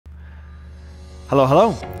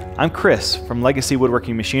Hello, I'm Chris from Legacy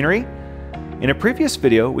Woodworking Machinery. In a previous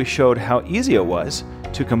video, we showed how easy it was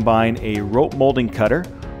to combine a rope molding cutter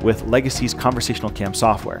with Legacy's Conversational CAM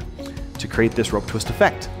software to create this rope twist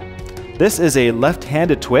effect. This is a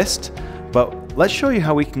left-handed twist, but let's show you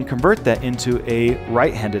how we can convert that into a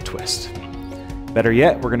right-handed twist. Better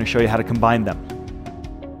yet, we're going to show you how to combine them.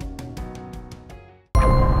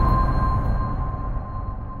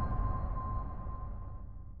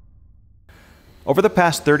 Over the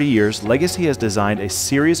past 30 years, Legacy has designed a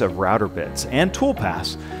series of router bits and tool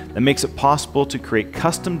paths that makes it possible to create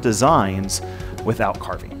custom designs without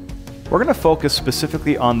carving. We're going to focus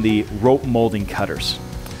specifically on the rope molding cutters.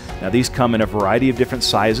 Now, these come in a variety of different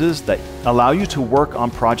sizes that allow you to work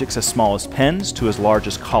on projects as small as pens to as large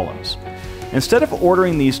as columns. Instead of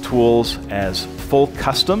ordering these tools as full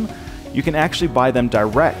custom, you can actually buy them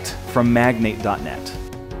direct from magnate.net.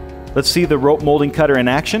 Let's see the rope molding cutter in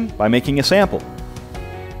action by making a sample.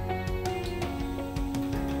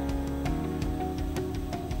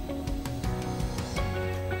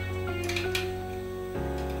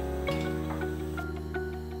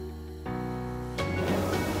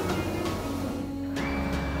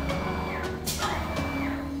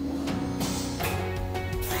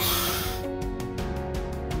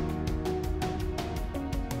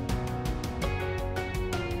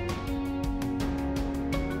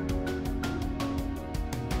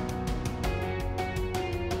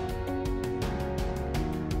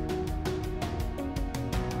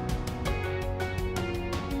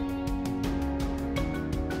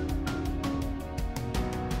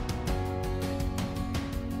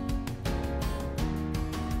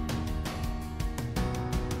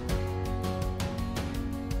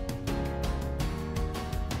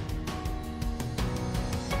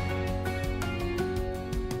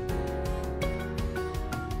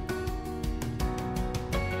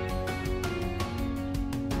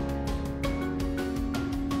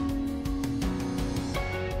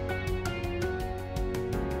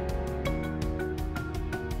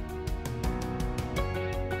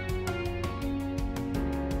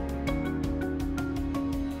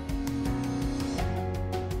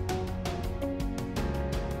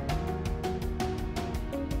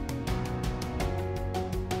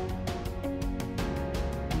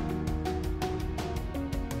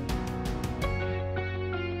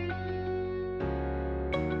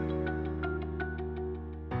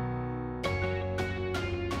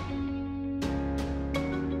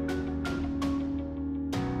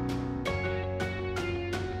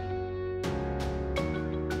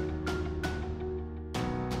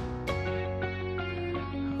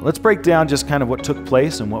 Let's break down just kind of what took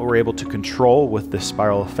place and what we're able to control with this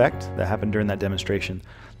spiral effect that happened during that demonstration.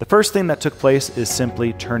 The first thing that took place is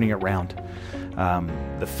simply turning it around.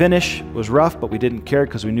 The finish was rough, but we didn't care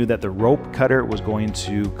because we knew that the rope cutter was going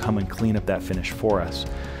to come and clean up that finish for us.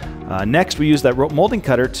 Next, we used that rope molding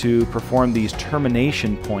cutter to perform these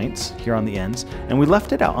termination points here on the ends, and we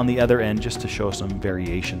left it out on the other end just to show some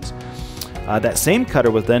variations. That same cutter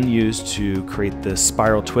was then used to create this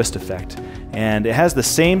spiral twist effect. And it has the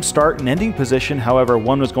same start and ending position, however,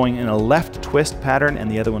 one was going in a left twist pattern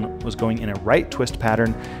and the other one was going in a right twist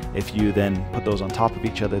pattern. If you then put those on top of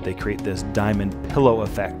each other, they create this diamond pillow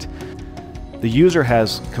effect. The user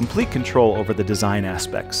has complete control over the design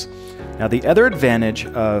aspects. Now, the other advantage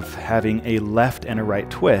of having a left and a right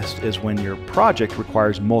twist is when your project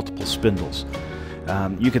requires multiple spindles.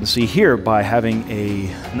 You can see here by having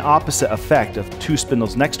an opposite effect of two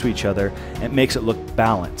spindles next to each other, it makes it look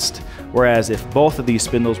balanced. Whereas if both of these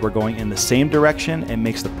spindles were going in the same direction, it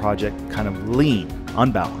makes the project kind of lean,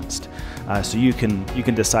 unbalanced. So you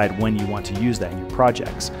can decide when you want to use that in your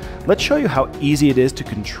projects. Let's show you how easy it is to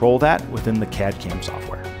control that within the CAD/CAM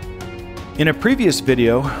software. In a previous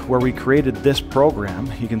video where we created this program,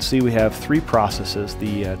 you can see we have three processes: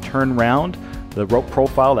 the turn round, the rope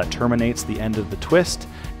profile that terminates the end of the twist,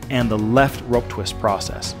 and the left rope twist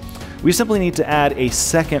process. We simply need to add a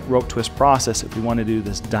second rope twist process if we want to do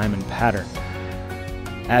this diamond pattern.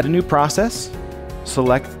 Add a new process,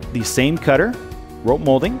 select the same cutter, rope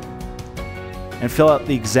molding, and fill out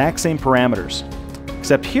the exact same parameters.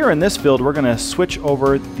 Except here in this field, we're going to switch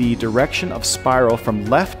over the direction of spiral from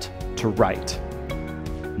left to right.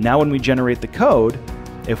 Now when we generate the code,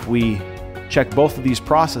 if we check both of these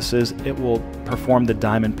processes, it will perform the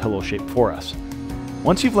diamond pillow shape for us.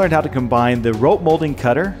 Once you've learned how to combine the rope molding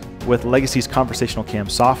cutter with Legacy's Conversational CAM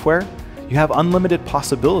software, you have unlimited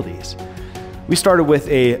possibilities. We started with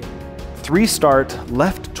a 3-start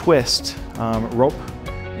left twist rope,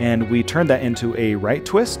 and we turned that into a right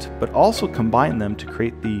twist, but also combined them to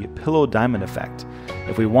create the pillow diamond effect.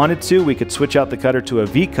 If we wanted to, we could switch out the cutter to a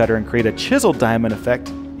V cutter and create a chisel diamond effect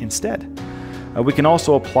instead. We can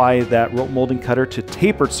also apply that rope molding cutter to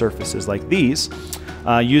tapered surfaces like these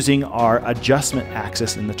using our adjustment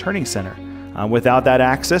axis in the turning center. Without that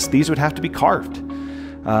axis, these would have to be carved.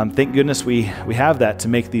 Thank goodness we have that to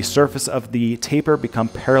make the surface of the taper become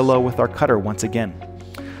parallel with our cutter once again.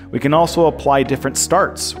 We can also apply different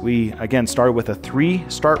starts. We again started with a 3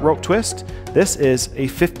 start rope twist. This is a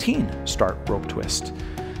 15 start rope twist.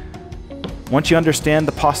 Once you understand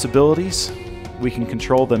the possibilities, we can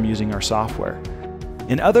control them using our software.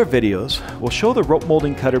 In other videos, we'll show the rope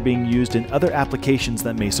molding cutter being used in other applications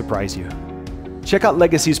that may surprise you. Check out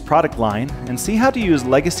Legacy's product line and see how to use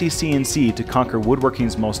Legacy CNC to conquer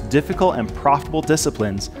woodworking's most difficult and profitable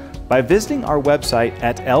disciplines by visiting our website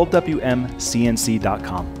at lwmcnc.com.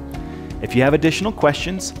 If you have additional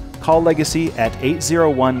questions, call Legacy at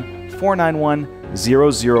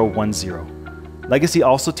 801-491-0010. Legacy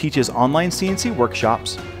also teaches online CNC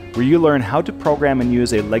workshops where you learn how to program and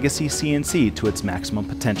use a Legacy CNC to its maximum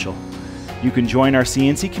potential. You can join our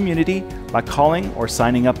CNC community by calling or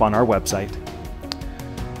signing up on our website.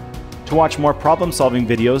 To watch more problem-solving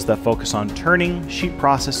videos that focus on turning, sheet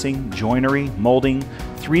processing, joinery, molding,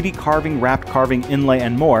 3D carving, wrapped carving, inlay,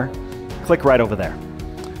 and more, click right over there.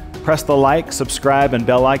 Press the like, subscribe, and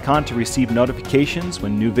bell icon to receive notifications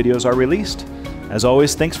when new videos are released. As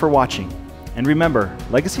always, thanks for watching. And remember,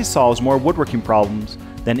 Legacy solves more woodworking problems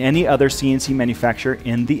than any other CNC manufacturer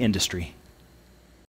in the industry.